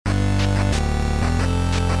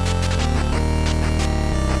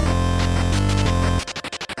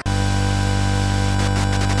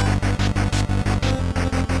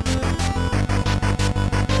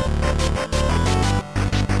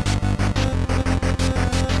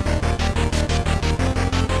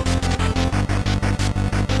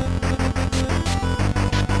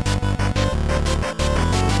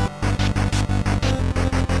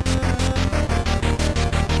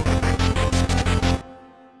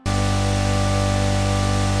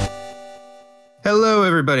Hello,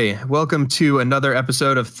 everybody. Welcome to another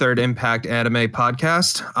episode of Third Impact Anime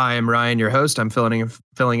Podcast. I am Ryan, your host. I'm filling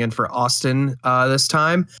in for Austin this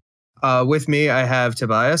time. With me, I have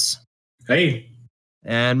Tobias. Hey.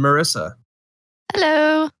 And Marissa.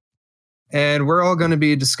 Hello. And we're all going to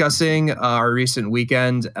be discussing our recent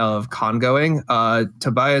weekend of con going.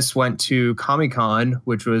 Tobias went to Comic-Con,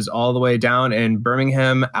 which was all the way down in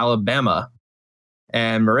Birmingham, Alabama.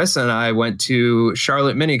 And Marissa and I went to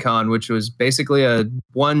Charlotte Minicon, which was basically a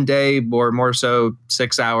 1 day or more so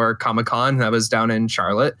 6-hour Comic-Con that was down in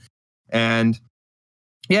Charlotte. And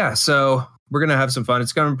yeah, so we're going to have some fun.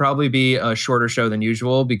 It's going to probably be a shorter show than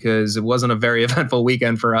usual because it wasn't a very eventful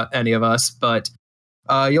weekend for any of us, but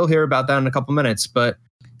you'll hear about that in a couple minutes. But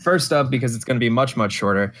first up, because it's going to be much, much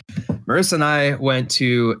shorter, Marissa and I went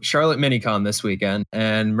to Charlotte Minicon this weekend.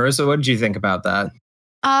 And Marissa, what did you think about that?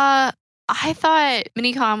 I thought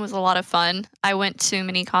Minicon was a lot of fun. I went to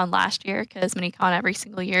Minicon last year because Minicon every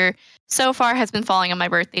single year so far has been falling on my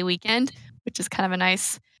birthday weekend, which is kind of a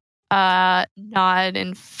nice nod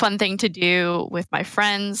and fun thing to do with my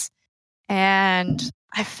friends. And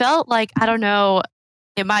I felt like, I don't know,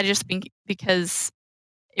 it might just be because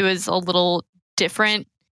it was a little different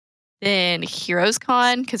than Heroes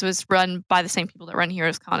Con because it was run by the same people that run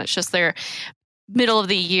Heroes Con. It's just their middle of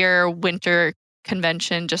the year winter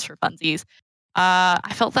convention just for funsies.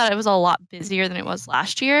 I felt that it was a lot busier than it was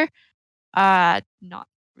last year. Not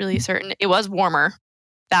really certain. It was warmer.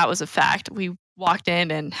 That was a fact. We walked in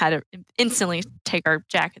and had to instantly take our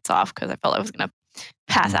jackets off because I felt I was going to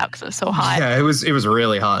pass out because it was so hot. Yeah, it was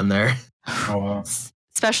really hot in there. Oh, wow.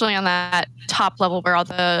 Especially on that top level where all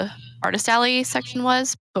the artist alley section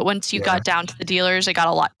was. But once you got down to the dealers, it got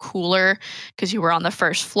a lot cooler because you were on the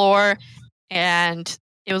first floor and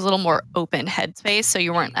it was a little more open headspace, so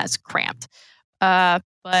you weren't as cramped. But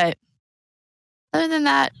other than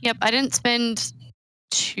that, yep, I didn't spend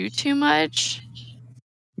too much.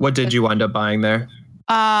 What did you wind up buying there?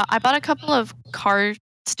 I bought a couple of car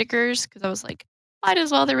stickers because I was like, might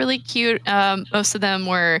as well. They're really cute. Most of them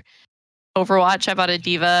were Overwatch. I bought a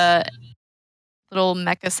Diva little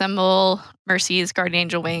mecha symbol, Mercy's Guardian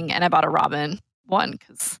Angel Wing, and I bought a Robin one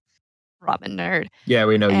because Robin nerd. Yeah,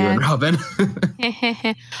 we know you and Robin.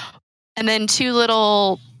 And then 2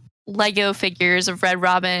 little Lego figures of Red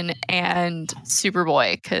Robin and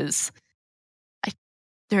Superboy because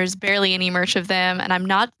there's barely any merch of them, and I'm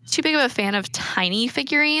not too big of a fan of tiny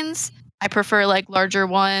figurines. I prefer like larger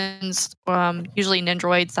ones, usually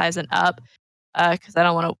Nendroid size and up, because I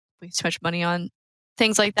don't want to waste too much money on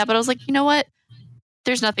things like that. But I was like, you know what?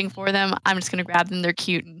 There's nothing for them. I'm just gonna grab them. They're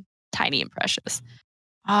cute and tiny and precious.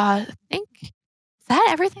 I think, is that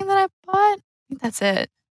everything that I bought? I think that's it.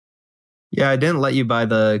 Yeah, I didn't let you buy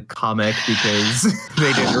the comic because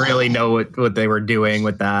they didn't really know what they were doing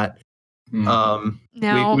with that. No.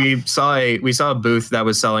 We saw a booth that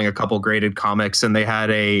was selling a couple graded comics, and they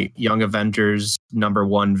had a Young Avengers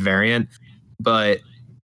 #1 variant, but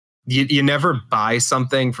you never buy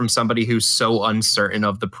something from somebody who's so uncertain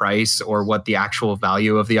of the price or what the actual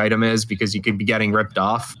value of the item is because you could be getting ripped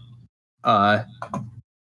off.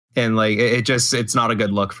 And like it's not a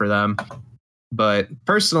good look for them. But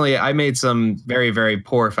personally, I made some very, very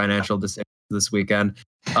poor financial decisions this weekend.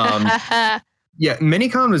 Yeah,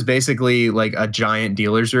 Minicon was basically like a giant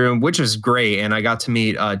dealer's room, which is great. And I got to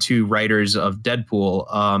meet 2 writers of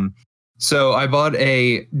Deadpool. So I bought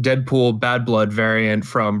a Deadpool Bad Blood variant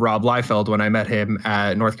from Rob Liefeld when I met him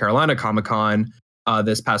at North Carolina Comic-Con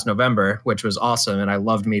this past November, which was awesome. And I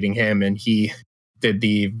loved meeting him. And he did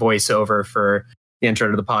the voiceover for the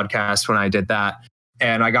intro to the podcast when I did that.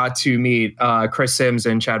 And I got to meet Chris Sims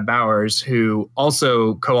and Chad Bowers, who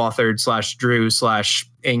also co-authored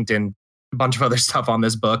 /drew/inked and a bunch of other stuff on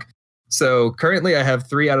this book. So currently I have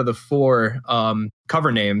 3 out of the 4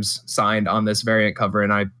 cover names signed on this variant cover,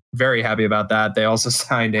 and I'm very happy about that. They also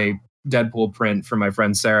signed a Deadpool print for my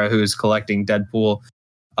friend Sarah, who's collecting Deadpool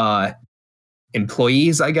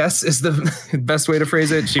employees, I guess is the best way to phrase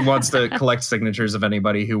it. She wants to collect signatures of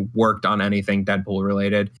anybody who worked on anything Deadpool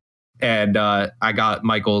related. And I got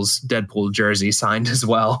Michael's Deadpool jersey signed as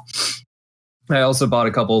well. I also bought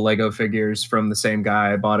a couple Lego figures from the same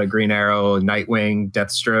guy. I bought a Green Arrow, Nightwing,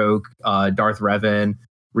 Deathstroke, Darth Revan,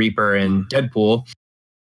 Reaper, and Deadpool.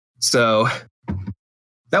 So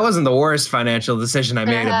that wasn't the worst financial decision I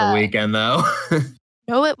made of the weekend, though.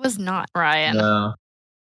 No, it was not, Ryan. No.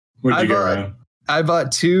 What did you get, Ryan? I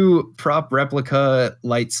bought 2 prop replica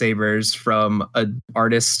lightsabers from an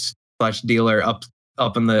artist/dealer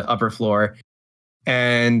up in the upper floor.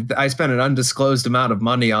 And I spent an undisclosed amount of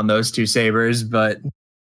money on those 2 sabers, but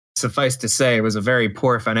suffice to say, it was a very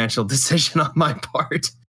poor financial decision on my part.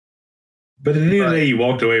 But at the end of the day, you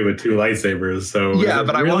walked away with 2 lightsabers. So yeah,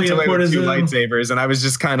 but really I walked away with 2 important? lightsabers, and I was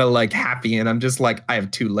just kind of like happy, and I'm just like, I have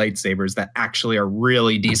 2 lightsabers that actually are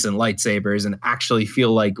really decent lightsabers and actually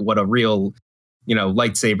feel like what a real,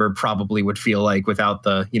 lightsaber probably would feel like without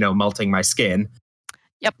the, melting my skin.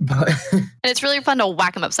 Yep. But And it's really fun to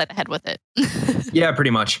whack them upside the head with it. yeah,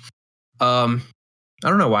 pretty much. I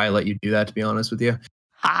don't know why I let you do that, to be honest with you.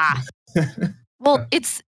 Ha. Well,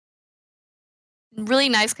 it's really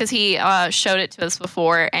nice because he showed it to us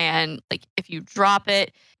before, and like if you drop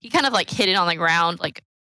it, he kind of like hit it on the ground, like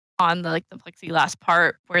on the plexiglass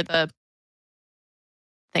part where the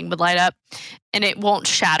thing would light up, and it won't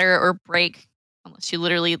shatter or break unless you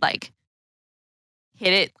literally like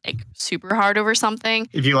hit it like super hard over something.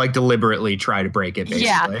 If you like deliberately try to break it, basically.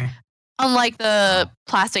 Yeah. Unlike the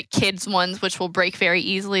plastic kids ones, which will break very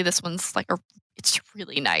easily, this one's like it's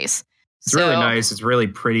really nice. It's really nice. It's really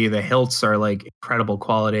pretty. The hilts are like incredible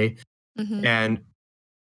quality. Mhm. And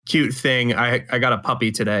cute thing, I got a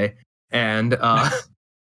puppy today, and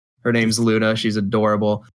her name's Luna. She's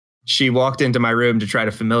adorable. She walked into my room to try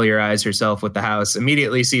to familiarize herself with the house,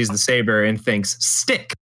 immediately sees the saber and thinks,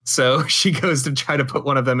 stick. So she goes to try to put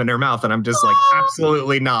one of them in her mouth, and I'm just like,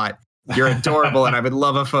 absolutely not. You're adorable, and I would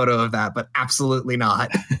love a photo of that, but absolutely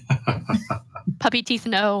not. Puppy teeth,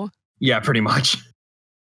 no. Yeah, pretty much.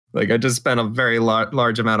 Like, I just spent a very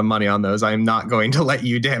large amount of money on those. I am not going to let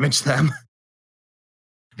you damage them.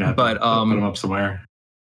 Yeah, but put them up somewhere.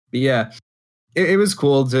 Yeah, it was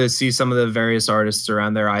cool to see some of the various artists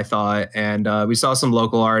around there, I thought. And we saw some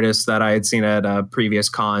local artists that I had seen at previous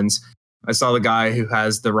cons. I saw the guy who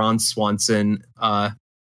has the Ron Swanson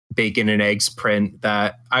bacon and eggs print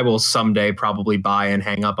that I will someday probably buy and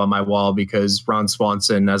hang up on my wall, because Ron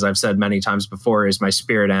Swanson, as I've said many times before, is my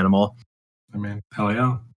spirit animal. I mean, hell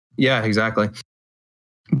yeah. Yeah, exactly.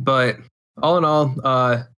 But all in all,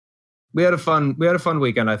 we had a fun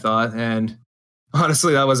weekend, I thought. And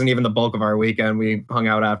honestly, that wasn't even the bulk of our weekend. We hung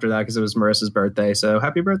out after that because it was Marissa's birthday. So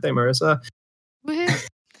happy birthday, Marissa.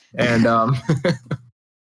 And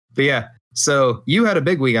but yeah, so you had a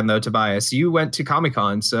big weekend though, Tobias. You went to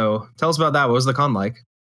Comic-Con. So tell us about that. What was the con like?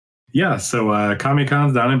 Yeah, so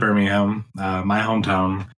Comic-Con's down in Birmingham, my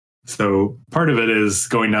hometown. So part of it is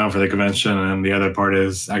going down for the convention, and the other part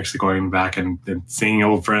is actually going back and seeing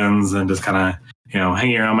old friends and just kind of,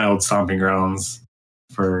 hanging around my old stomping grounds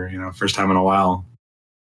for, first time in a while.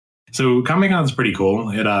 So Comic-Con's pretty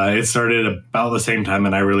cool. It started about the same time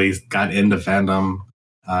that I really got into fandom.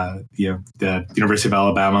 The University of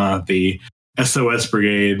Alabama, the SOS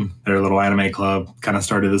Brigade, their little anime club, kind of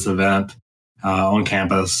started this event on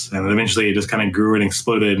campus, and eventually it just kind of grew and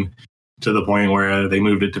exploded to the point where they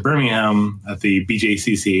moved it to Birmingham at the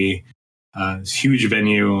BJCC, this huge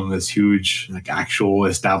venue, this huge like actual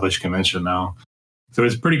established convention now. So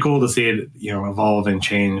it's pretty cool to see it, evolve and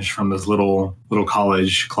change from this little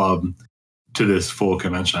college club to this full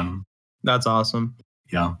convention. That's awesome.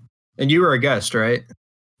 Yeah. And you were a guest, right?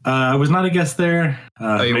 I was not a guest there.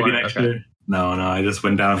 Maybe weren't? next Okay. year. No, I just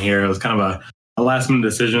went down here. It was kind of a last minute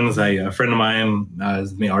decision. A friend of mine,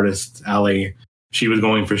 the artist Allie, she was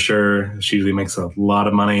going for sure. She usually makes a lot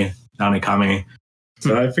of money down at Kami.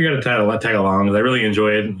 So I figured I'd tag along, because I really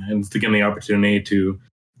enjoyed it, and to give me the opportunity to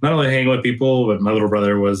not only hang with people, but my little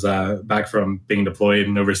brother was back from being deployed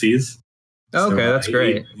and overseas. Okay, So, that's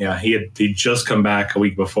great. He just come back a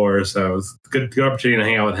week before, so it was a good opportunity to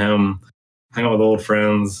hang out with him, hang out with old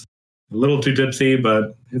friends. A little too tipsy,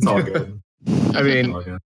 but it's all good. I mean, All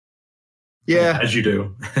good. yeah, As you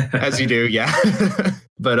do. as you do, yeah.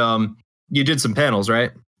 But you did some panels,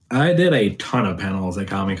 right? I did a ton of panels at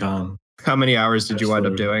Comic-Con. How many hours did you wind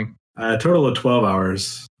up Absolutely. doing? A total of 12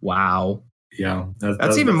 hours. Wow. Yeah.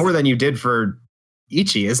 That's even more than you did for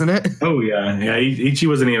Ichi, isn't it? Oh, yeah. Yeah, Ichi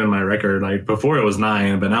wasn't even my record. Like, before it was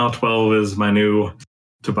 9, but now 12 is my new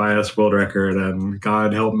Tobias world record, and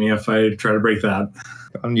God help me if I try to break that.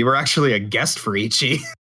 You were actually a guest for Ichi.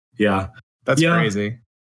 Yeah. That's Yeah. crazy.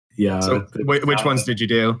 Yeah. So which ones did you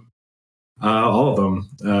do? All of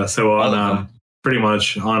them. So All of on them. pretty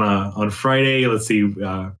much on Friday, let's see,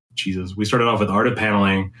 we started off with Art of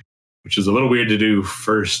Paneling, which is a little weird to do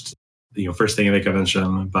first thing in the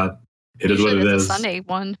convention, but it is what it Usually is. it's a Sunday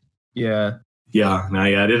one. Yeah. Yeah,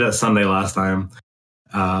 I did that Sunday last time.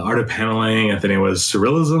 Art of Paneling, and then it was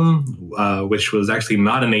Surrealism, which was actually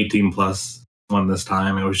not an 18+ one this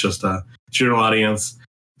time. It was just a general audience.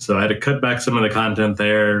 So I had to cut back some of the content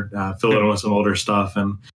there, fill it in with some older stuff.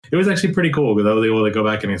 And it was actually pretty cool, because I was able to go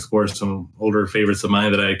back and explore some older favorites of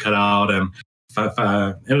mine that I had cut out, and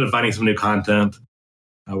ended up finding some new content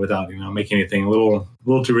without making anything a little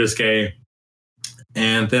too risque.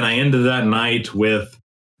 And then I ended that night with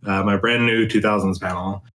my brand new 2000s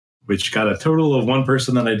panel, which got a total of one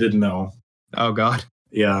person that I didn't know. Oh God.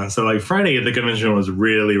 Yeah, so like Friday at the convention was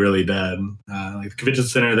really, really dead. Like the convention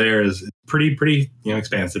center there is pretty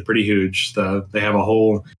expansive, pretty huge. They have a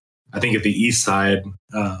whole, I think at the east side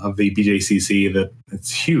of the BJCC that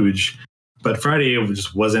it's huge, but Friday it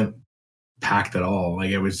just wasn't packed at all. Like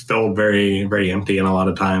it was felt very, very empty in a lot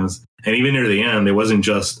of times, and even near the end, it wasn't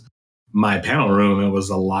just my panel room; it was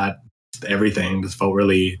a lot. Everything just felt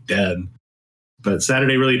really dead. But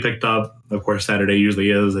Saturday really picked up. Of course, Saturday usually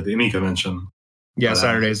is at any convention. Yeah,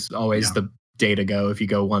 Saturday's always the day to go if you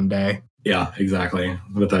go one day. Yeah, exactly.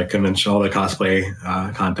 With that convention, all the cosplay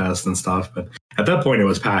contests and stuff. But at that point, it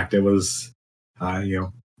was packed. It was,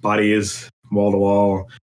 bodies wall to wall.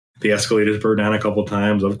 The escalators burned down a couple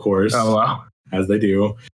times, of course. Oh, wow. As they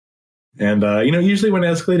do. And, usually when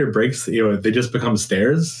an escalator breaks, they just become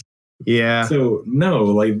stairs. Yeah. So, no,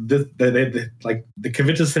 like, the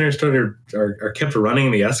convention center started are kept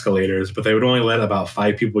running the escalators, but they would only let about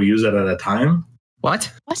 5 people use it at a time.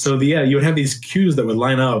 What? So you would have these queues that would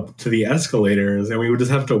line up to the escalators, and we would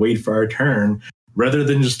just have to wait for our turn rather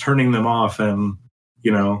than just turning them off and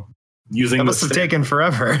using. That must have taken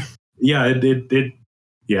forever. Yeah, it.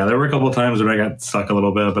 Yeah, there were a couple of times where I got stuck a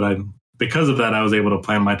little bit, but because of that, I was able to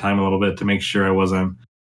plan my time a little bit to make sure I wasn't,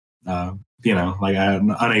 I'm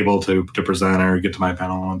unable to present or get to my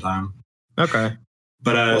panel on time. Okay.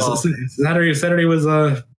 But Saturday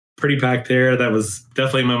was pretty packed there. That was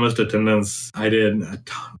definitely my most attendance. I did,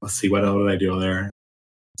 let's see, what else did I do there?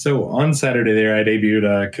 So on Saturday there, I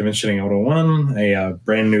debuted Conventioning 101, a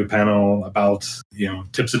brand new panel about,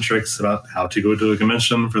 tips and tricks about how to go to a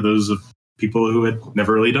convention for those people who had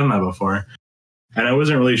never really done that before. And I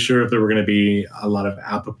wasn't really sure if there were going to be a lot of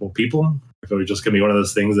applicable people, if it was just going to be one of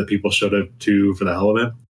those things that people showed up to for the hell of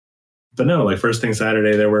it. But no, like first thing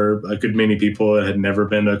Saturday, there were a good many people that had never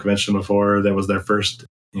been to a convention before. That was their first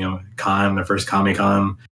their first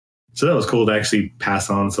Comic-Con. So that was cool to actually pass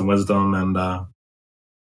on some wisdom and,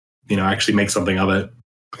 actually make something of it.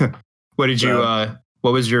 What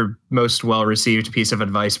was your most well-received piece of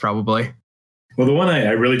advice, probably? Well, the one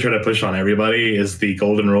I really try to push on everybody is the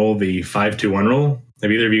golden rule, the 5-2-1 rule. Have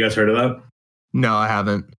either of you guys heard of that? No, I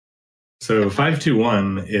haven't. So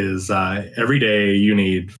 5-2-1 is every day you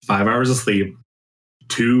need 5 hours of sleep,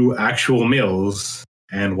 2 actual meals,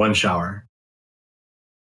 and 1 shower.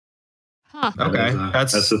 Huh. Okay,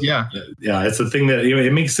 Yeah, it's a thing that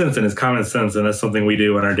it makes sense and it's common sense, and that's something we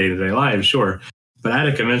do in our day-to-day lives, sure. But at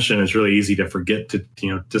a convention, it's really easy to forget to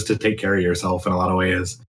just to take care of yourself in a lot of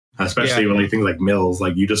ways, especially when things like meals.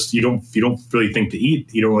 Like you don't really think to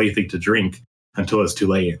eat, you don't really think to drink until it's too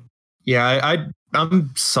late. Yeah,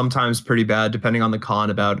 I'm sometimes pretty bad, depending on the con,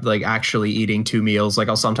 about like actually eating 2 meals. Like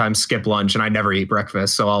I'll sometimes skip lunch and I never eat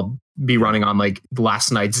breakfast, so I'll be running on like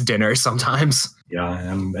last night's dinner sometimes. Yeah,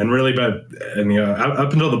 and really bad. And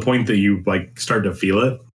up until the point that you like start to feel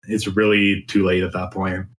it, it's really too late at that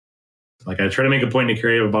point. Like I try to make a point to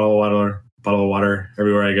carry a bottle of water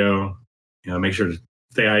everywhere I go. Make sure to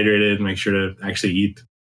stay hydrated, make sure to actually eat,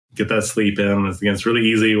 get that sleep in. It's really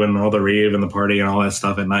easy when all the rave and the party and all that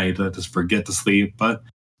stuff at night to just forget to sleep. But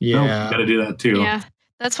you got to do that too. Yeah,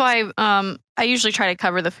 that's why I usually try to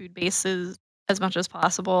cover the food bases as much as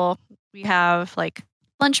possible. We have like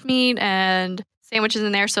lunch meat and sandwiches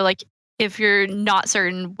in there. So like if you're not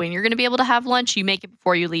certain when you're going to be able to have lunch, you make it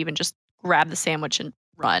before you leave and just grab the sandwich and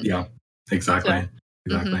run. Yeah, exactly.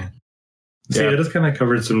 Mm-hmm. So I just kind of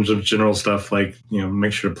covered some general stuff like,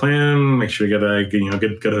 make sure to plan, make sure you get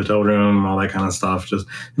a good hotel room, all that kind of stuff. Just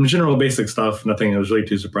some general basic stuff. Nothing that was really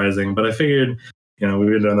too surprising. But I figured, we've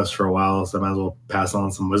been doing this for a while, so I might as well pass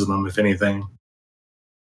on some wisdom, if anything.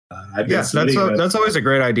 That's always a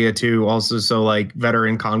great idea too. Also, so like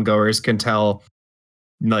veteran con goers can tell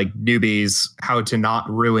like newbies how to not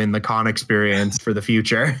ruin the con experience for the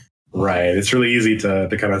future. Right. It's really easy to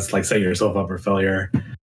kind of like set yourself up for failure.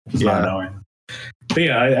 Just not knowing. But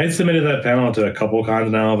yeah, I submitted that panel to a couple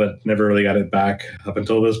cons now, but never really got it back up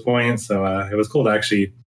until this point. So it was cool to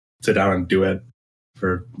actually sit down and do it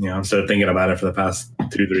for, instead of thinking about it for the past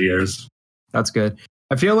 2-3 years. That's good.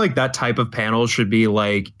 I feel like that type of panel should be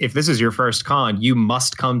like, if this is your first con, you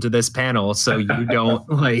must come to this panel so you don't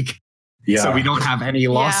so we don't have any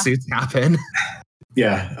lawsuits happen.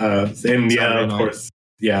 Yeah. Of course.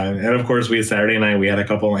 Yeah. And of course, Saturday night, we had a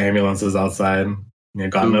couple ambulances outside.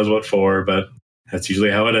 God knows what for, but that's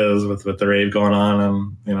usually how it is with the rave going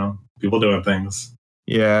on and, people doing things.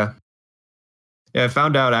 Yeah. Yeah, I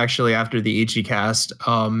found out actually after the Ichicast,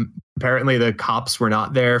 apparently the cops were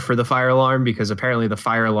not there for the fire alarm because apparently the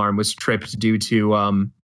fire alarm was tripped due to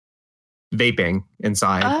vaping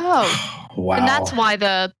inside. Oh, Wow. and that's why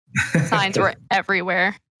the signs were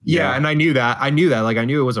everywhere. Yeah, and I knew that. Like, I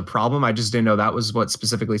knew it was a problem. I just didn't know that was what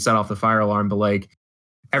specifically set off the fire alarm. But like,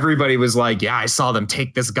 everybody was like, "Yeah, I saw them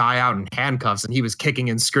take this guy out in handcuffs, and he was kicking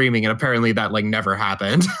and screaming." And apparently, that like never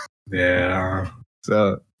happened. Yeah.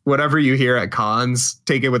 So whatever you hear at cons,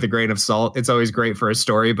 take it with a grain of salt. It's always great for a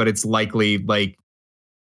story, but it's likely like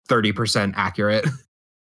 30% accurate.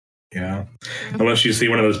 Yeah. Unless you see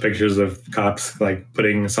one of those pictures of cops like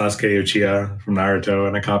putting Sasuke Uchiha from Naruto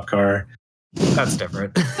in a cop car. That's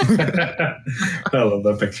different. I love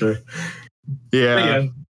that picture. Yeah.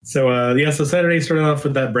 So Saturday started off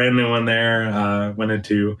with that brand new one there. Went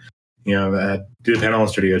into, did the panel on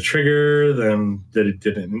Studio Trigger, then did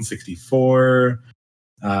it in N64,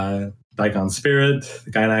 Daikon Spirit,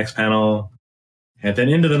 the Gainax panel, and then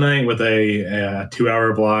into the night with a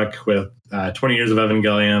 2-hour block with 20 Years of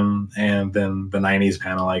Evangelion, and then the 90s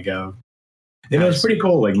panel I go. And it was pretty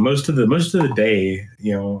cool. Like most of the day,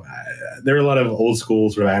 there were a lot of old school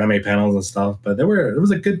sort of anime panels and stuff, but there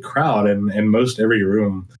was a good crowd in most every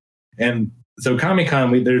room. And so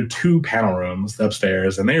Comic-Con, there are 2 panel rooms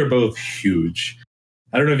upstairs, and they are both huge.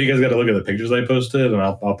 I don't know if you guys got to look at the pictures I posted, and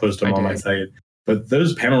I'll post them on my site. But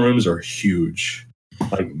those panel rooms are huge.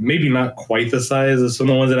 Like maybe not quite the size as some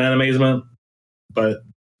of the ones at Animazement, but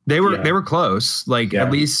they were close. Like at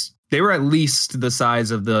least they were at least the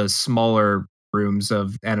size of the smaller rooms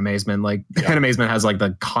of Animazement. Like Animazement has like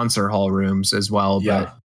the concert hall rooms as well,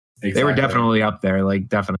 but they were definitely up there. Like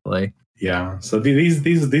definitely. Yeah. So these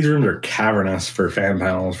rooms are cavernous for fan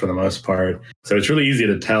panels for the most part. So it's really easy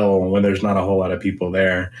to tell when there's not a whole lot of people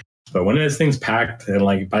there. But when this thing's packed, and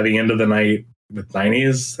like by the end of the night with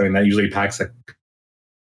 90s, I mean that usually packs a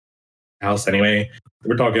house anyway.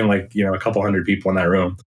 We're talking like a couple hundred people in that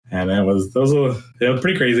room, and it was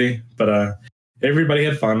pretty crazy. But everybody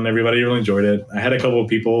had fun. Everybody really enjoyed it. I had a couple of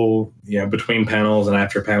people, between panels and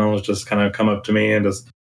after panels, just kind of come up to me and just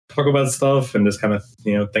talk about stuff and just kind of,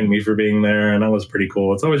 thank me for being there. And that was pretty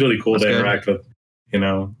cool. It's always really cool to interact with,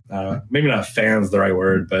 maybe not fans the right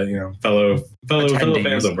word, but, fellow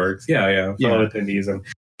fans of works. Fellow attendees and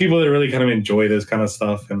people that really kind of enjoy this kind of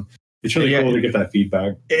stuff. And it's really cool to get that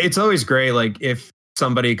feedback. It's always great. Like if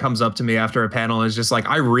somebody comes up to me after a panel and is just like,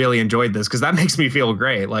 I really enjoyed this, because that makes me feel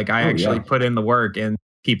great. Like I actually put in the work and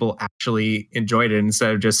people actually enjoyed it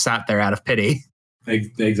instead of just sat there out of pity.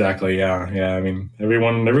 Exactly. Yeah. I mean,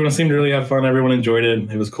 everyone seemed to really have fun. Everyone enjoyed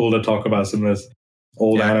it. It was cool to talk about some of this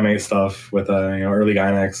old anime stuff with early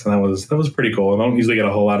Gainax, and that was pretty cool. I don't usually get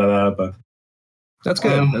a whole lot of that, but that's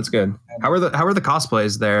good. That's good. How are the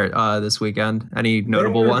cosplays there this weekend? Any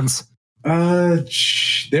notable ones?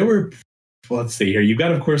 There were. Well, let's see here. You've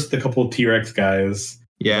got, of course, the couple T-Rex guys.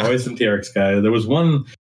 Yeah, always some T-Rex guys. There was one.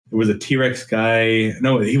 It was a T-Rex guy.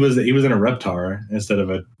 No, he was in a Reptar instead of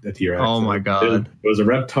a T-Rex. Oh my god! It was a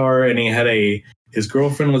Reptar, and he had his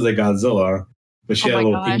girlfriend was a Godzilla, but she had a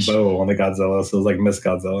little pink bow on the Godzilla, so it was like Miss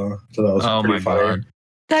Godzilla. So that was pretty funny. God.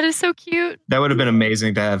 That is so cute. That would have been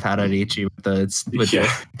amazing to have had at Ichi with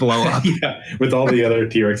the blow up. With all the other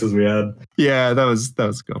T-Rexes we had. Yeah, that was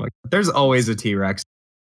cool. Like, there's always a T-Rex.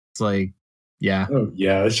 It's like,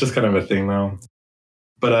 it's just kind of a thing though.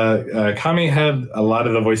 But Kami had a lot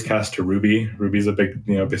of the voice cast to Ruby. Ruby's a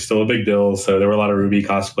big, still a big deal. So there were a lot of Ruby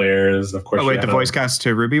cosplayers. Of course. Oh wait, the voice cast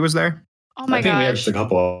to Ruby was there? Oh my gosh. I think we had just a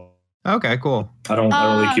couple. Okay, cool. I don't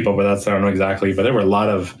really keep up with that, so I don't know exactly. But there were a lot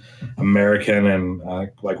of American and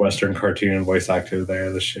like Western cartoon voice actors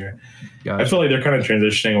there this year. Gotcha. I feel like they're kind of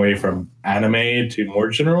transitioning away from anime to more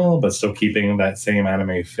general, but still keeping that same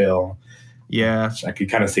anime feel. Yeah, which I could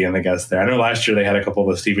kind of see in the guests there. I know last year they had a couple of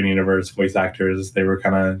the Steven Universe voice actors. They were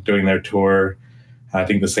kind of doing their tour. I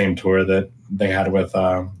think the same tour that they had with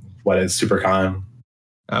SuperCon.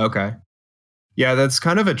 Okay. Yeah, that's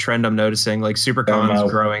kind of a trend I'm noticing. Like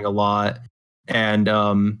SuperCon's growing a lot, and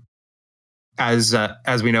as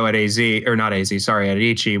we know at at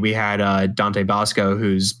Ichi, we had Dante Bosco,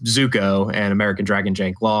 who's Zuko, and American Dragon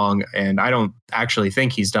Jake Long, and I don't actually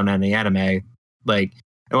think he's done any anime, like.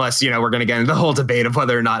 Unless, we're going to get into the whole debate of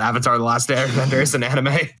whether or not Avatar The Last Airbender is an anime.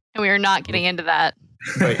 And we are not getting into that.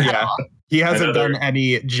 But yeah, he hasn't done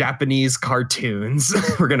any Japanese cartoons.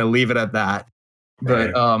 We're going to leave it at that.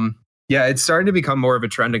 But it's starting to become more of a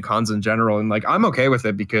trend in cons in general. And like, I'm okay with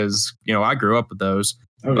it because, I grew up with those.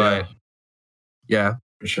 Oh, but yeah.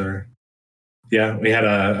 For sure. Yeah, we had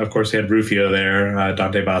Rufio there,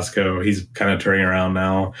 Dante Bosco. He's kind of touring around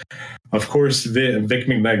now. Of course, Vic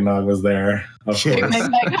McNugnog was there. Of course.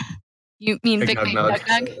 You mean Vic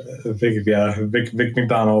McNugnog? Vic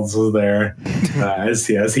McDonald's was there. As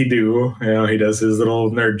he do. He does his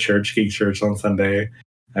little nerd church, geek church on Sunday.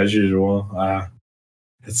 as usual.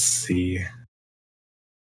 Let's see.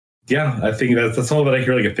 Yeah, I think that's all that I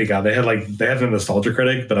really could think of. They had the Nostalgia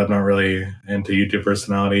Critic, but I'm not really into YouTube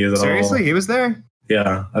personalities at all. Seriously, he was there?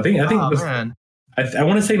 Yeah, I think man. I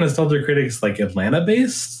want to say Nostalgia Critic's like Atlanta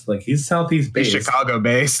based. Like he's Southeast based. He's Chicago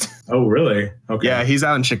based. Oh, really? Okay. Yeah, he's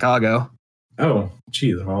out in Chicago. Oh,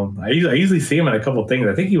 geez. Well, I usually see him in a couple things.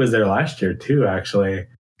 I think he was there last year too, actually.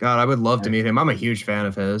 God, I would love to meet him. I'm a huge fan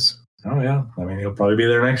of his. Oh yeah. I mean, he'll probably be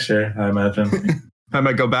there next year, I imagine. I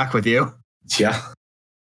might go back with you. Yeah.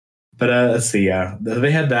 But let's see. Yeah,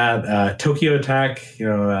 they had that Tokyo Attack.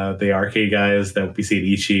 The arcade guys that we see at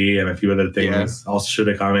Ichi and a few other things. Yeah. Also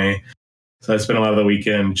Shudakame. So I spent a lot of the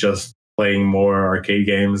weekend just playing more arcade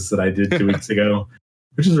games that I did 2 weeks ago,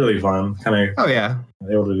 which is really fun. Kind of. Oh yeah.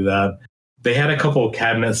 Able to do that. They had a couple of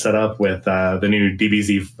cabinets set up with the new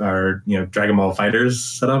DBZ or Dragon Ball Fighters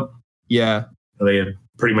set up. Yeah. So they had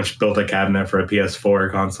pretty much built a cabinet for a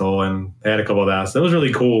PS4 console, and they had a couple of that. So it was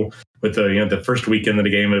really cool. With the first weekend that the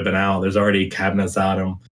game had been out, there's already cabinets out,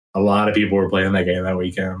 and a lot of people were playing that game that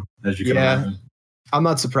weekend, as you can imagine. I'm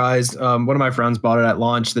not surprised. One of my friends bought it at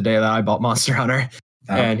launch the day that I bought Monster Hunter,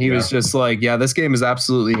 and he was just like, "Yeah, this game is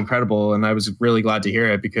absolutely incredible," and I was really glad to hear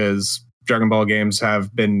it because Dragon Ball games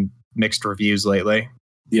have been mixed reviews lately.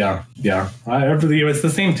 Yeah. It's the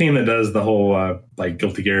same team that does the whole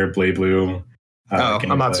Guilty Gear, Blade Blue.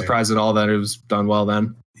 I'm not surprised at all that it was done well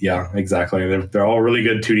then. Yeah, exactly. They're all really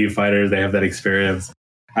good 2D fighters. They have that experience.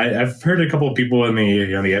 I've heard a couple of people in the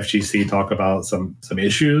FGC talk about some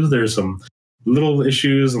issues. There's some little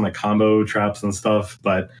issues and combo traps and stuff,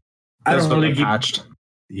 but I don't really patched.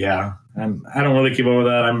 Yeah, and I don't really keep up with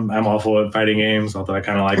that. I'm awful at fighting games, although I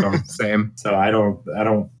kind of like them. Same. So I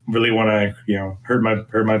don't really want to hurt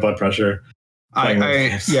my blood pressure.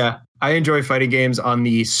 I enjoy fighting games on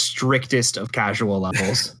the strictest of casual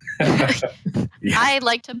levels. Yeah. I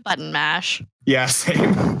like to button mash. Yeah,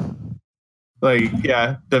 same.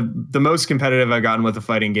 The most competitive I've gotten with a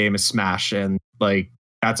fighting game is Smash, and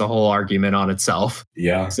that's a whole argument on itself.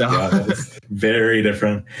 Yeah, that's very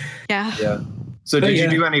different. Yeah. So did you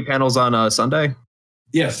do any panels on Sunday?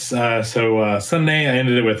 Yes. So Sunday I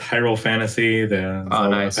ended it with Hyrule Fantasy, the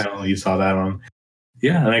nice panel. You saw that one.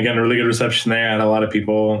 Yeah, and again, a really good reception there. I had a lot of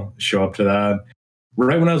people show up to that.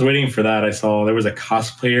 Right when I was waiting for that, I saw there was a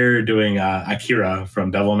cosplayer doing Akira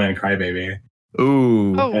from Devilman Crybaby.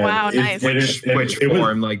 Ooh! Oh wow, nice. Which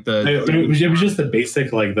form? It was just the basic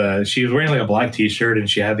she was wearing a black T-shirt and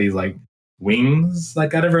she had these wings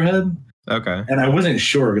out of her head. Okay. And I wasn't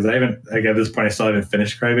sure because I haven't at this point I still haven't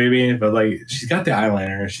finished Crybaby, but she's got the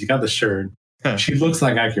eyeliner, she's got the shirt, she looks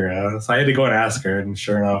like Akira, so I had to go and ask her, and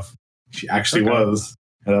sure enough, she actually was.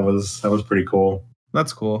 And that was pretty cool.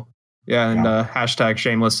 That's cool. Yeah, and hashtag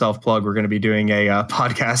shameless self-plug. We're going to be doing a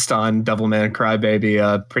podcast on Devilman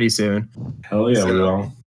Crybaby pretty soon. Hell yeah, we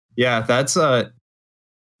will. Yeah, that's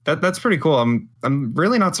pretty cool. I'm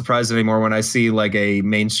really not surprised anymore when I see a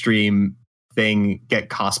mainstream thing get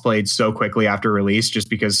cosplayed so quickly after release, just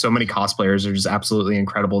because so many cosplayers are just absolutely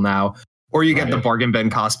incredible now. Or you get the bargain bin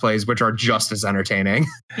cosplays, which are just as entertaining.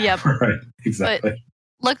 Yep. Right. Exactly. But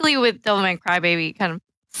luckily with Devilman Crybaby, kind of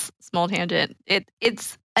small tangent,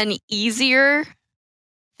 it's an easier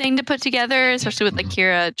thing to put together, especially with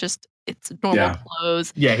Akira. Just it's normal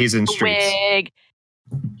clothes. Yeah, he's in streets. Wig.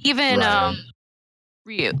 Even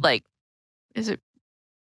Ryu, is it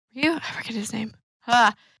Ryu? I forget his name.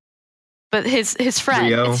 But his friend,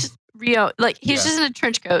 Rio, he's just in a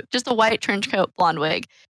trench coat, just a white trench coat, blonde wig.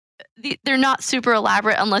 They're not super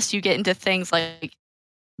elaborate unless you get into things like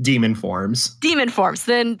demon forms.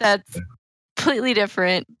 Then that's completely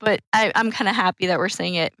different, but I'm kind of happy that we're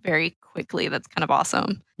seeing it very quickly. That's kind of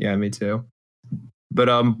awesome. Yeah, me too. But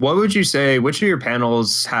what would you say, which of your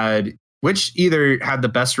panels which either had the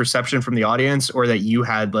best reception from the audience or that you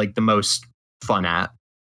had the most fun at?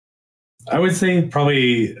 I would say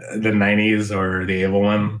probably the 90s or the Able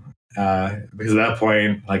one, because at that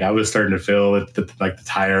point, I was starting to feel the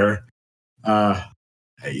tire, that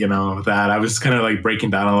I was kind of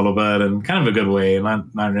breaking down a little bit, and kind of a good way,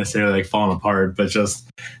 not necessarily falling apart, but just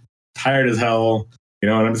tired as hell,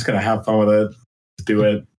 and I'm just gonna have fun with it, just do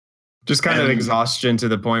it. Just kind of exhaustion to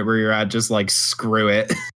the point where you're at just screw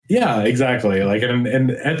it. Yeah, exactly.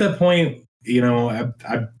 And at that point, if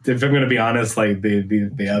I'm going to be honest,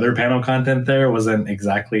 the other panel content there wasn't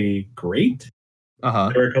exactly great. There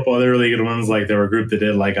were a couple other really good ones. There were a group that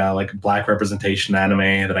did a black representation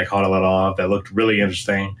anime that I caught a lot of that looked really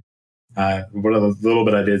interesting. One of the little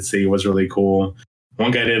bit I did see was really cool. One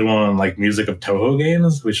guy did one on music of Toho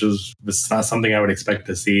games, which was not something I would expect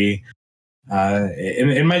to see.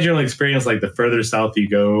 In my general experience, the further south you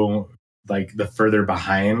go, like the further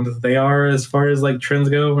behind they are as far as like trends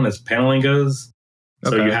go and as paneling goes.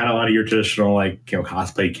 So Okay. you had a lot of your traditional like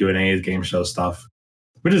cosplay Q&As, game show stuff,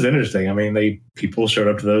 which is interesting. I mean, people showed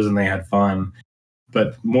up to those and they had fun,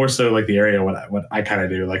 but more so like the area what I kind of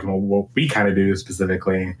do, like what we kind of do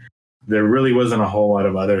specifically, there really wasn't a whole lot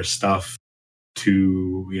of other stuff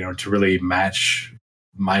to really match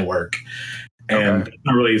my work. And Okay.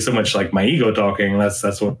 not really so much like my ego talking.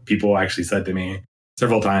 That's what people actually said to me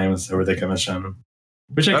several times over the commission,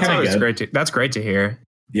 which I That's kind of always get. great. That's great to hear.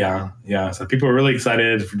 Yeah. So people were really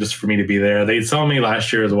excited for me to be there. They saw me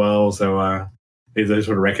last year as well, so they sort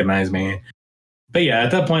of recognized me. But yeah,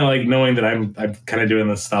 at that point, like knowing that I'm kind of doing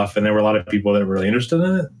this stuff, and there were a lot of people that were really interested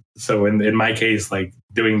in it. So in my case, like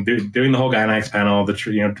doing the whole Gynax panel,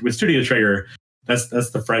 with Studio Trigger, that's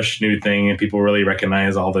the fresh new thing, and people really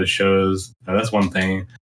recognize all those shows. That's one thing.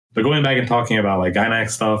 But going back and talking about like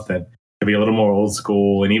Gynax stuff that could be a little more old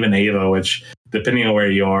school, and even Ava, which depending on where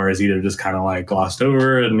you are is either just kind of like glossed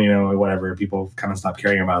over and whatever, people kind of stop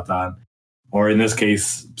caring about that, or in this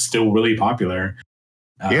case, still really popular.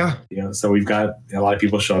 So we've got a lot of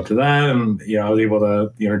people show up to that, and I was able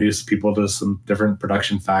to introduce people to some different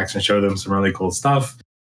production facts and show them some really cool stuff.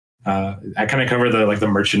 I kind of cover the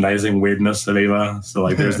merchandising weirdness of Ava. So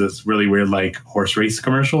like, there's this really weird like horse race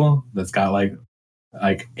commercial that's got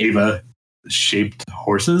like Ava shaped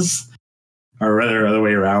horses, or rather other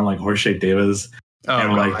way around, like horse shaped Avas. Oh,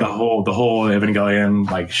 And like the whole Evangelion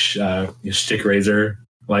like stick razor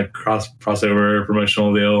like crossover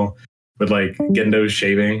promotional deal with like Gendo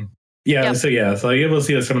shaving. Yep. So like able to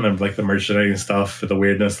see some of the like the merchandising stuff, the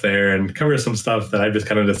weirdness there, and cover some stuff that I've just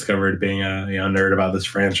kind of discovered being a nerd about this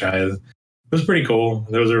franchise. It was pretty cool.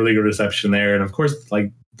 There was a really good reception there, and of course,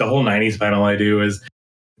 like the whole '90s panel I do is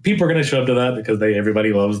people are going to show up to that because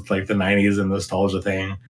everybody loves like the '90s and nostalgia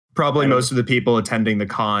thing. Probably most of the people attending the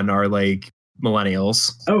con are like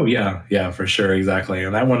millennials. Oh yeah, for sure, exactly.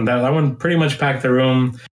 And that one pretty much packed the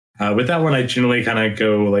room. With that one, I generally kind of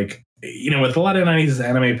go like, with a lot of '90s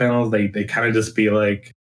anime panels, they kind of just be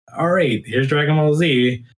like, all right, here's Dragon Ball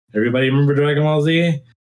Z. Everybody remember Dragon Ball Z?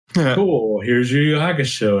 Cool. Here's Yu Yu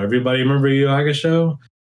Hakusho. Everybody remember Yu Yu Hakusho?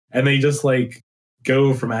 And they just like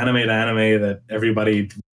go from anime to anime that everybody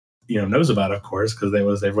knows about, of course, because that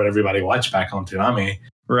was what everybody watched back on Toonami.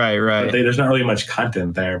 Right. But there's not really much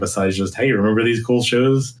content there besides just, hey, remember these cool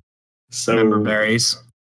shows? So remember berries.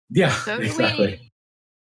 Yeah, So do exactly.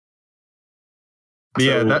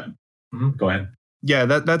 Go ahead. Yeah,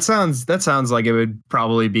 that sounds like it would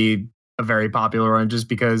probably be a very popular one, just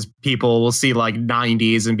because people will see like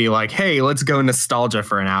 90s and be like, hey, let's go nostalgia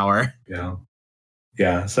for an hour.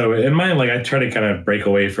 Yeah. So in mine, like I try to kind of break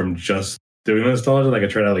away from just doing nostalgia. Like I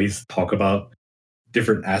try to at least talk about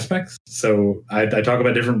different aspects. So I talk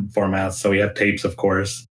about different formats. So we have tapes, of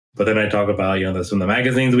course, but then I talk about some of the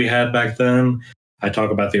magazines we had back then. I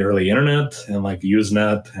talk about the early internet and like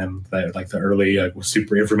Usenet and like the early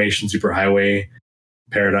super information superhighway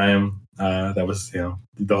paradigm. That was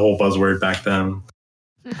the whole buzzword back then.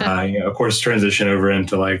 Of course, transition over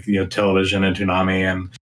into like television and Toonami, and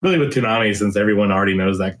really with Toonami, since everyone already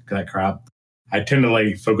knows that crap, I tend to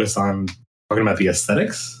like focus on talking about the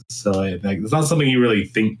aesthetics. So like it's not something you really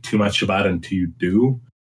think too much about until you do.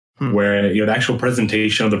 Where the actual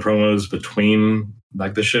presentation of the promos between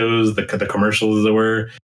like the shows, the commercials as it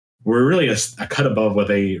were really a cut above what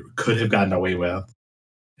they could have gotten away with,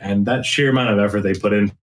 and that sheer amount of effort they put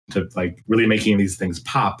into like really making these things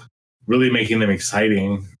pop, really making them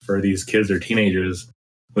exciting for these kids or teenagers,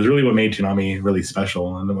 was really what made Toonami really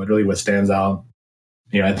special, and what stands out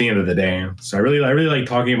at the end of the day. So I really like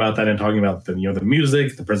talking about that and talking about the the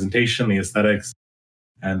music, the presentation, the aesthetics.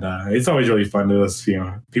 And it's always really fun to just,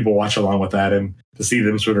 people watch along with that and to see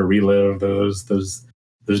them sort of relive those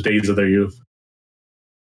days of their youth.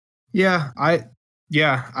 Yeah,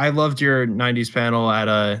 I loved your 90s panel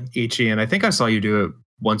at Ichi, and I think I saw you do it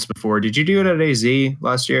once before. Did you do it at AZ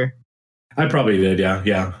last year? I probably did, yeah.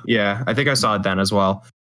 Yeah, I think I saw it then as well.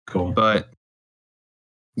 Cool. But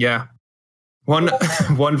yeah,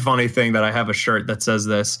 one funny thing that I have a shirt that says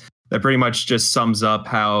this, that pretty much just sums up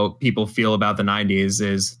how people feel about the 90s,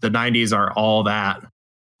 is the 90s are all that.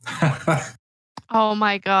 Oh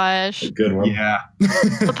my gosh. Good one. Yeah.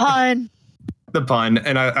 The pun. The pun.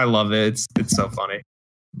 And I love it. It's so funny.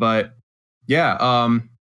 But yeah,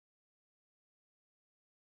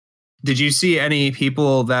 did you see any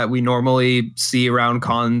people that we normally see around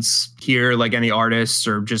cons here, like any artists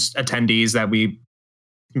or just attendees that we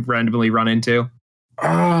randomly run into?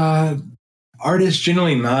 Artists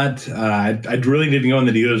generally not. I really didn't go in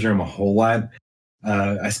the dealer's room a whole lot.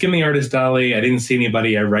 I skimmed the artist alley. I didn't see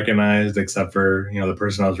anybody I recognized except for the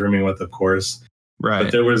person I was rooming with, of course. Right.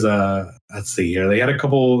 But there was let's see here. They had a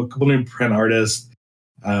couple new print artists.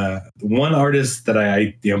 One artist that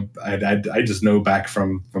I just know back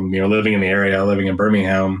from living in the area, living in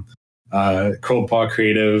Birmingham. Curled Paw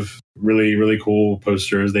Creative, really cool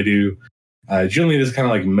posters. They do generally this kind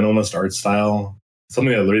of like minimalist art style,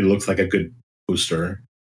 something that really looks like a good poster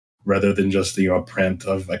rather than just a print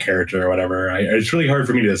of a character or whatever. It's really hard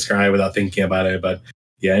for me to describe without thinking about it. But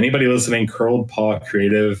yeah, anybody listening, Curled Paw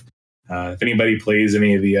Creative. If anybody plays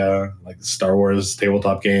any of the like Star Wars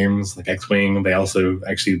tabletop games, like X-Wing, they also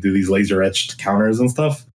actually do these laser etched counters and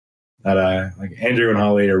stuff. That like Andrew and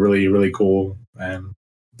Holly are really cool, and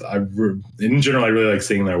in general I really like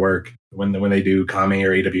seeing their work when they do Kami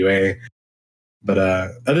or AWA. But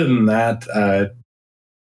other than that,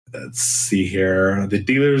 let's see here. The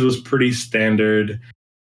dealers was pretty standard.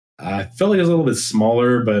 I felt like it was a little bit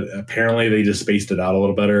smaller, but apparently they just spaced it out a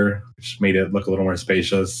little better, which made it look a little more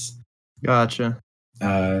spacious. Gotcha.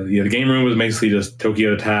 The game room was basically just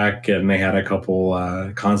Tokyo Attack, and they had a couple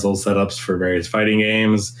console setups for various fighting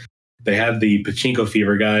games. They had the Pachinko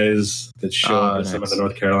Fever guys that show up, and some of the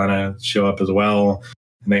North Carolina show up as well.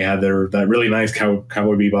 And they had that really nice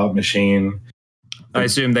Cowboy Bebop machine. I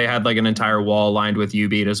assume they had like an entire wall lined with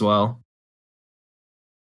U-Beat as well.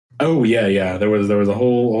 Oh yeah. There was a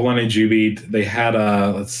whole line of U-Beat. They had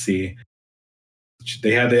let's see.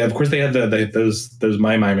 They had those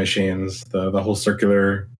My machines, the whole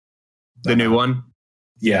circular. The new one.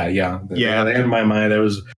 Yeah. They had My.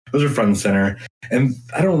 Those are front and center. And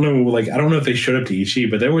I don't know if they showed up to Ichi,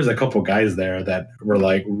 but there was a couple guys there that were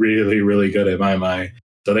like really good at My.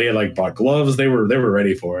 So they had like bought gloves. They were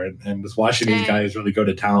ready for it. And just watching these guys really go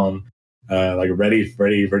to town, like ready for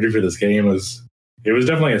this game was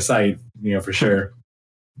definitely a sight, for sure.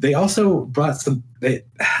 They also brought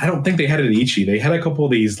I don't think they had it at Ichi. They had a couple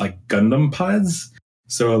of these like Gundam pods.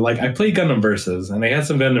 So like I played Gundam Versus, and they had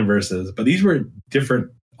some Gundam Versus, but these were different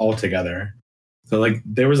altogether. So like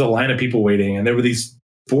there was a line of people waiting, and there were these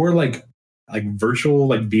 4 like virtual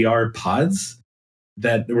like VR pods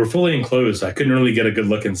that were fully enclosed. So I couldn't really get a good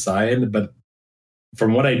look inside, but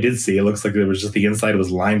from what I did see, it looks like it was just the inside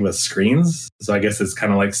was lined with screens. So I guess it's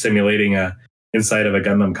kind of like simulating a inside of a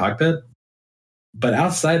Gundam cockpit. But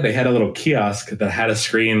outside, they had a little kiosk that had a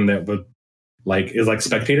screen that would is like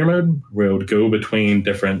spectator mode, where it would go between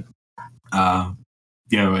different, it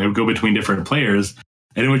would go between different players,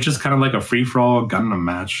 and it was just kind of like a free for all Gundam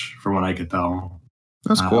match, from what I could tell.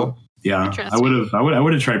 That's cool. Yeah, I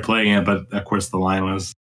would have tried playing it, but of course the line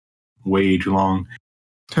was way too long.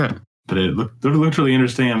 But it looked really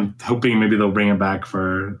interesting. I'm hoping maybe they'll bring it back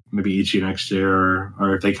for maybe Ichi next year,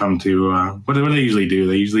 or if they come to what do they usually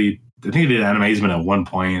do? I think they did Animazement at one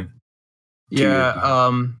point. Yeah,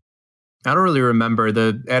 I don't really remember.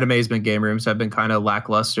 The Animazement game rooms have been kind of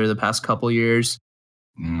lackluster the past couple years,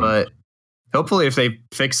 but hopefully if they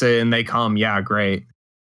fix it and they come, great.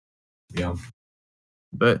 Yeah,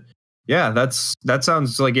 but yeah, that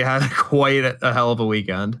sounds like you had quite a hell of a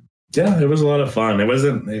weekend. Yeah, it was a lot of fun. It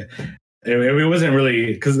wasn't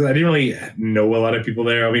really because I didn't really know a lot of people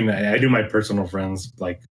there. I mean, I do my personal friends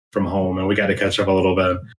like from home, and we got to catch up a little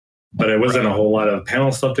bit. But it wasn't a whole lot of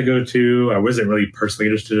panel stuff to go to. I wasn't really personally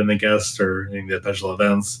interested in the guests or any of the special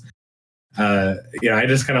events. I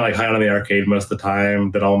just kind of like hung out in the arcade most of the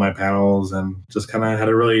time, did all my panels, and just kind of had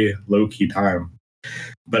a really low key time.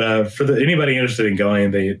 But for anybody interested in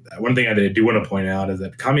going, one thing I do want to point out is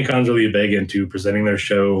that Comic-Con's really big into presenting their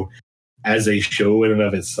show as a show in and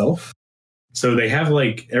of itself. So they have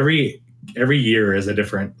like every year is a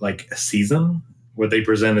different like season. What they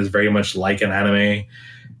present is very much like an anime.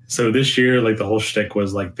 So this year, like the whole shtick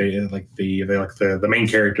was like the main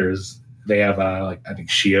characters. They have I think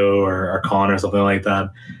Shio or Khan or something like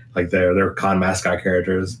that. Like they're Khan mascot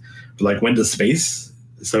characters, but like went to space.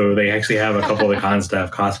 So they actually have a couple of the Khan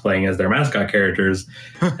staff cosplaying as their mascot characters,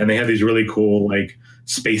 and they have these really cool like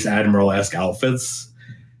Space Admiral-esque outfits.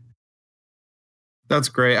 That's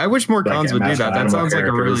great. I wish more cons would do that. That sounds like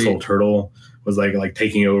a really Soul Turtle was like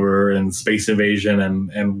taking over and Space Invasion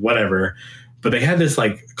and whatever. But they had this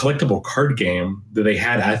like collectible card game that they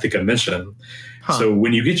had at the convention. Huh. So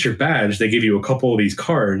when you get your badge, they give you a couple of these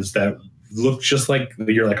cards that look just like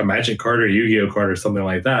you're like a Magic card or a Yu-Gi-Oh card or something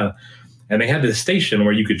like that. And they had this station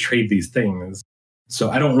where you could trade these things.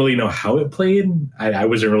 So I don't really know how it played. I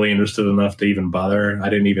wasn't really interested enough to even bother. I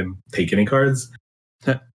didn't even take any cards.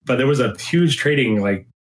 But there was a huge trading like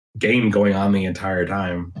game going on the entire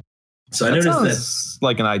time. So I noticed that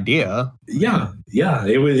like an idea. Yeah.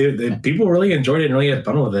 It people really enjoyed it and really had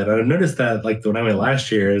fun with it. I noticed that like when I went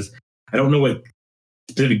last year is I don't know what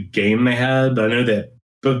specific game they had, but I know that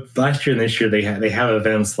both last year and this year they have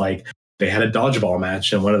events like they had a dodgeball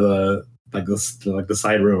match in one of the the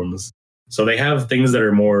side rooms. So they have things that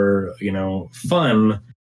are more, fun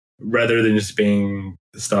rather than just being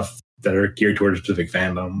stuff that are geared towards a specific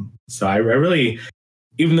fandom. So I really,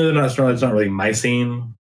 even though it's not really my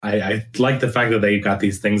scene, I like the fact that they got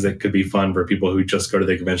these things that could be fun for people who just go to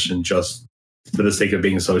the convention just for the sake of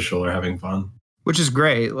being social or having fun. Which is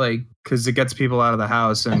great, because it gets people out of the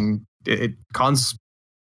house, and cons.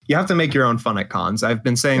 You have to make your own fun at cons. I've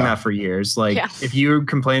been saying that for years. If you're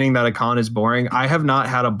complaining that a con is boring, I have not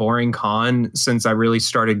had a boring con since I really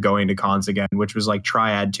started going to cons again, which was like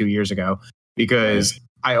Triad 2 years ago, because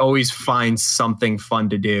I always find something fun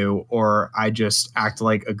to do, or I just act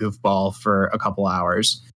like a goofball for a couple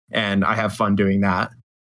hours, and I have fun doing that.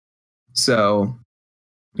 So,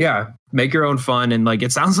 yeah, make your own fun. And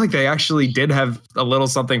it sounds like they actually did have a little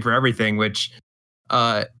something for everything, which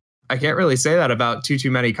I can't really say that about too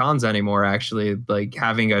many cons anymore, actually.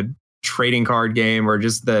 Having a trading card game or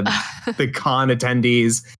just the con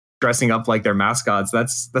attendees dressing up like their mascots.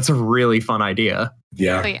 That's a really fun idea.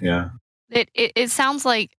 Yeah. It sounds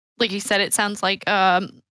like you said, it sounds like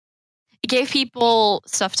it gave people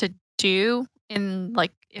stuff to do in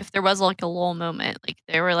if there was a lull moment,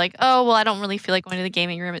 they were like, oh, well, I don't really feel like going to the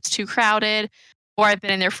gaming room. It's too crowded, or I've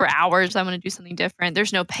been in there for hours. I want to do something different.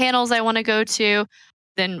 There's no panels I want to go to.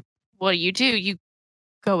 Then what do? You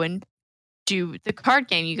go and do the card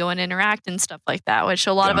game. You go and interact and stuff like that, which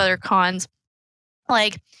a lot of other cons,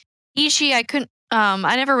 like Ichi, I couldn't.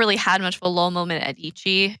 I never really had much of a lull moment at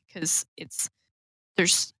Ichi because it's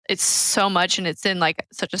so much and it's in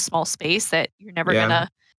such a small space that you're never gonna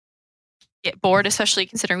get bored, especially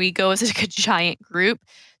considering we go as a giant group.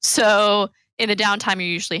 So in the downtime, you're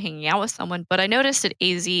usually hanging out with someone. But I noticed at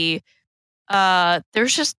AZ,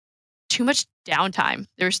 there's just too much downtime.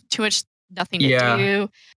 There's too much nothing to do.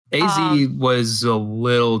 AZ was a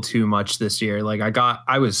little too much this year.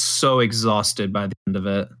 I was so exhausted by the end of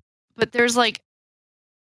it. But there's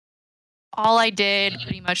all I did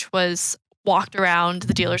pretty much was walked around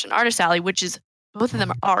the Dealers and Artist Alley, which is, both of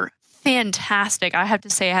them are fantastic. I have to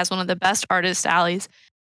say, it has one of the best artist alleys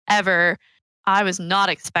ever. I was not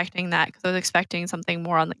expecting that because I was expecting something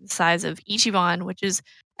more on the size of Ichiban, which is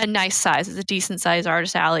a nice size. It's a decent size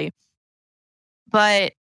artist alley.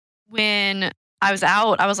 But when I was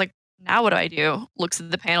out, I was like, now what do I do? Looks at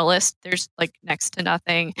the panel list. There's next to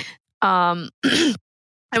nothing.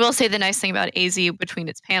 I will say the nice thing about AZ between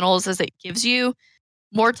its panels is it gives you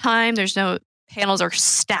more time. There's no panels are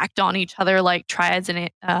stacked on each other like Triads and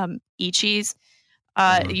Ichis.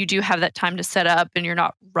 You do have that time to set up and you're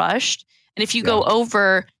not rushed. And if you go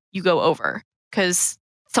over, you go over because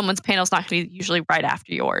someone's panel is not going to be usually right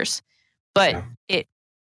after yours. But it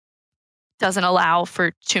doesn't allow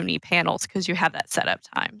for too many panels because you have that setup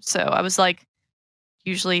time. So I was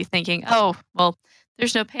usually thinking, oh, well,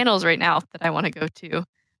 there's no panels right now that I want to go to.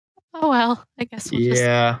 Oh, well, I guess we'll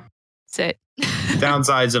just sit.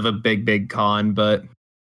 Downsides of a big con, but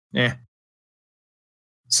yeah.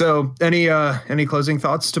 So any closing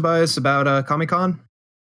thoughts, Tobias, about Comic-Con?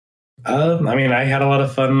 I had a lot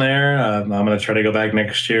of fun there. I'm going to try to go back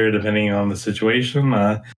next year, depending on the situation.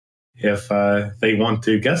 If they want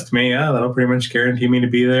to guest me, that'll pretty much guarantee me to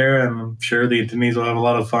be there. And I'm sure the attendees will have a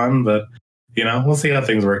lot of fun, but we'll see how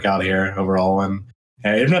things work out here overall. And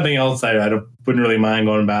if nothing else, I wouldn't really mind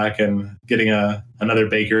going back and getting another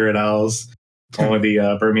Baker at Al's. Only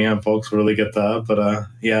the Birmingham folks will really get that. But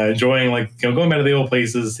enjoying going back to the old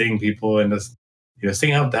places, seeing people, and just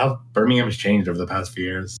seeing how Birmingham has changed over the past few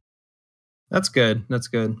years. That's good.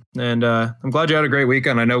 And I'm glad you had a great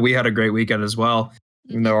weekend. I know we had a great weekend as well,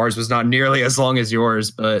 even though ours was not nearly as long as yours.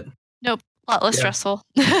 But nope, a lot less stressful.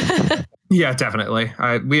 Yeah, definitely.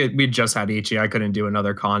 We just had Ichi. I couldn't do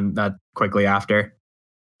another con that quickly after.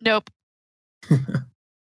 Nope.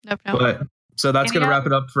 But so that's going to wrap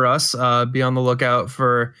it up for us. Be on the lookout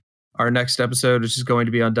for our next episode, which is going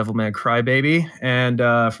to be on Devilman Crybaby. And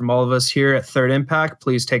from all of us here at Third Impact,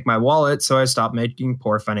 please take my wallet so I stop making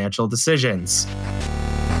poor financial decisions.